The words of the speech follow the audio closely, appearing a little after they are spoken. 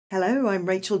Hello, I'm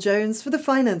Rachel Jones for the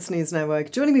Finance News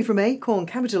Network. Joining me from Acorn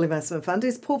Capital Investment Fund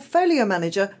is Portfolio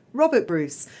Manager Robert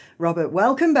Bruce. Robert,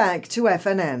 welcome back to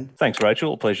FNN. Thanks,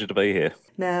 Rachel. Pleasure to be here.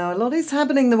 Now, a lot is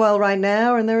happening in the world right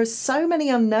now, and there are so many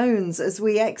unknowns as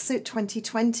we exit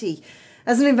 2020.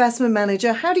 As an investment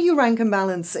manager, how do you rank and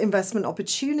balance investment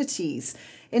opportunities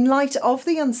in light of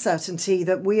the uncertainty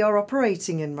that we are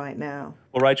operating in right now?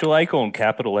 Well, Rachel, Acorn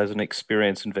Capital has an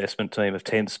experienced investment team of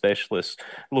 10 specialists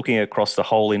looking across the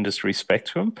whole industry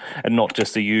spectrum and not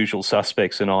just the usual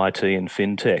suspects in IT and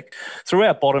fintech. Through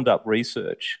our bottomed-up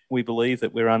research, we believe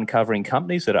that we're uncovering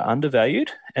companies that are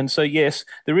undervalued. And so, yes,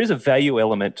 there is a value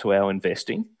element to our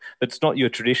investing, but it's not your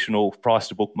traditional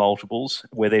price-to-book multiples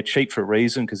where they're cheap for a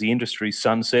reason because the industry's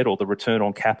sunset or the return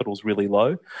on capital is really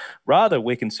low. Rather,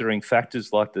 we're considering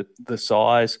factors like the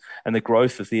size and the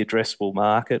growth of the addressable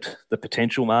market, the potential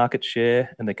market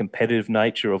share and the competitive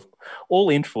nature of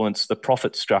all influence the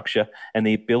profit structure and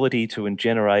the ability to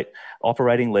generate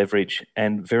operating leverage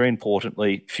and, very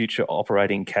importantly, future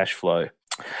operating cash flow.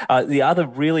 The other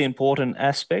really important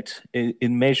aspect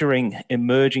in measuring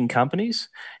emerging companies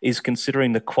is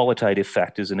considering the qualitative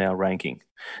factors in our ranking.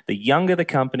 The younger the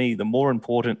company, the more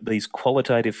important these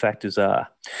qualitative factors are,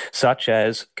 such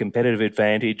as competitive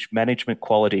advantage, management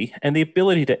quality, and the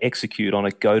ability to execute on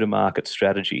a go-to-market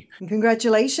strategy. And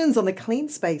congratulations on the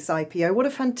CleanSpace IPO. What a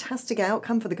fantastic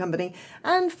outcome for the company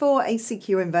and for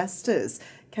ACQ investors.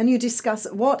 Can you discuss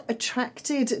what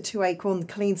attracted to Acorn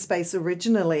CleanSpace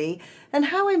originally and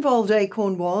how involved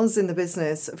Acorn was in the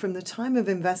business from the time of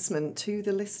investment to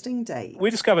the listing date? We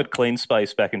discovered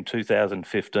CleanSpace back in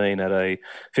 2015 at a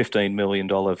 $15 million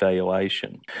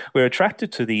valuation. We're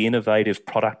attracted to the innovative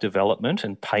product development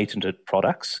and patented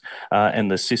products and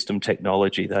the system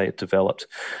technology they had developed.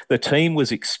 The team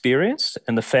was experienced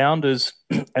and the founders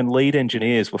and lead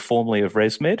engineers were formerly of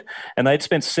ResMed, and they'd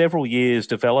spent several years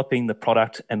developing the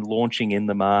product and launching in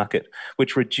the market,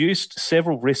 which reduced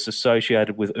several risks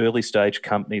associated with early stage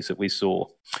companies that we saw.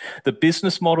 The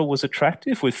business model was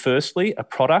attractive with, firstly, a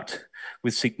product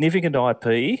with significant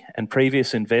IP and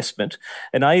previous investment,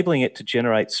 enabling it to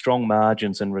generate strong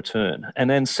margins and return. And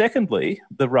then secondly,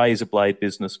 the razor blade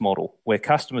business model, where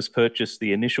customers purchase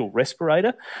the initial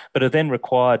respirator, but are then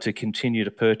required to continue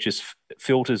to purchase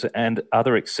filters and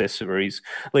other accessories,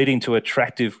 leading to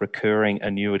attractive recurring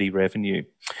annuity revenue.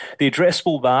 The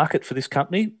addressable market for this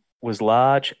company was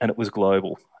large and it was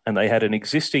global. And they had an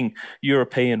existing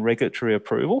European regulatory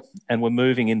approval and were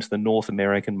moving into the North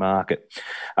American market.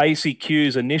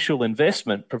 ACQ's initial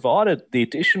investment provided the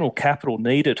additional capital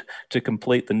needed to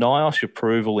complete the NIOSH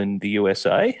approval in the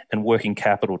USA and working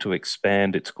capital to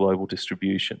expand its global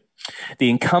distribution.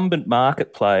 The incumbent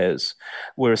market players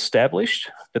were established,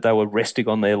 but they were resting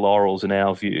on their laurels in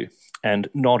our view, and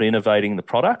not innovating the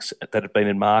products that have been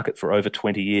in market for over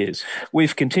 20 years.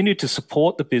 We've continued to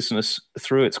support the business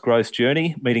through its growth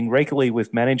journey, meeting regularly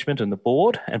with management and the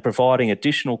board and providing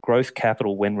additional growth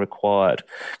capital when required.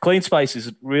 CleanSpace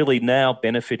is really now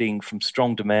benefiting from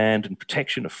strong demand and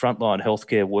protection of frontline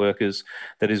healthcare workers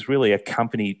that is really a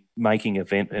company-making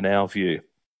event in our view.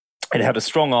 It had a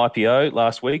strong IPO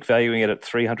last week, valuing it at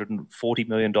 $340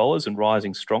 million and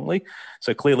rising strongly.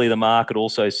 So clearly the market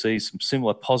also sees some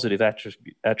similar positive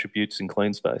attributes in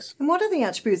CleanSpace. And what are the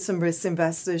attributes and risks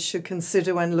investors should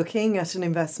consider when looking at an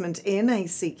investment in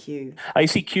ACQ?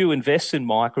 ACQ invests in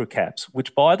microcaps,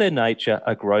 which by their nature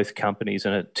are growth companies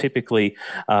and are typically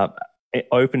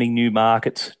opening new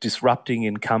markets, disrupting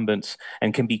incumbents,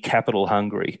 and can be capital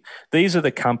hungry. These are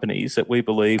the companies that we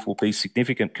believe will be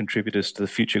significant contributors to the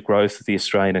future growth of the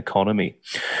Australian economy.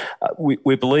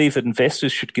 We believe that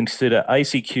investors should consider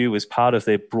ACQ as part of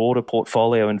their broader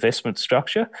portfolio investment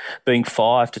structure, being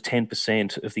 5 to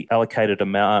 10% of the allocated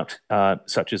amount,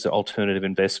 such as alternative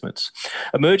investments.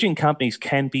 Emerging companies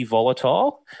can be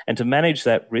volatile, and to manage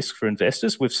that risk for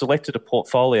investors, we've selected a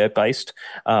portfolio based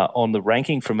on the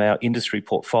ranking from our industry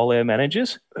portfolio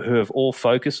managers who have all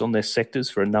focused on their sectors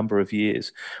for a number of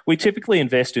years. We typically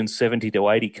invest in 70 to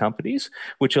 80 companies,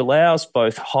 which allows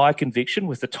both high conviction,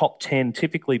 with the top 10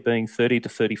 typically being 30 to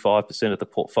 35% of the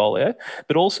portfolio,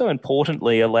 but also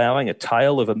importantly allowing a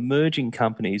tail of emerging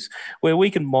companies where we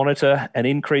can monitor and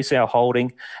increase our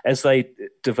holding as they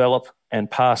develop and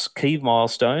pass key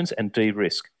milestones and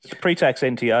de-risk. The pre-tax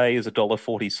NTA is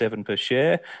 $1.47 per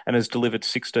share and has delivered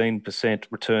 16%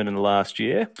 return in the last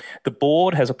year. The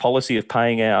board has a policy of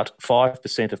paying out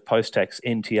 5% of post-tax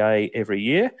NTA every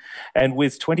year, and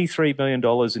with $23 million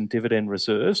in dividend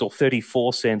reserves, or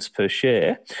 34 cents per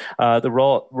share,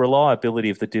 the reliability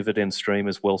of the dividend stream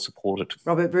is well supported.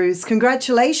 Robert Bruce,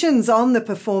 congratulations on the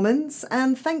performance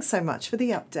and thanks so much for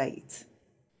the update.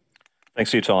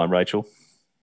 Thanks for your time, Rachel.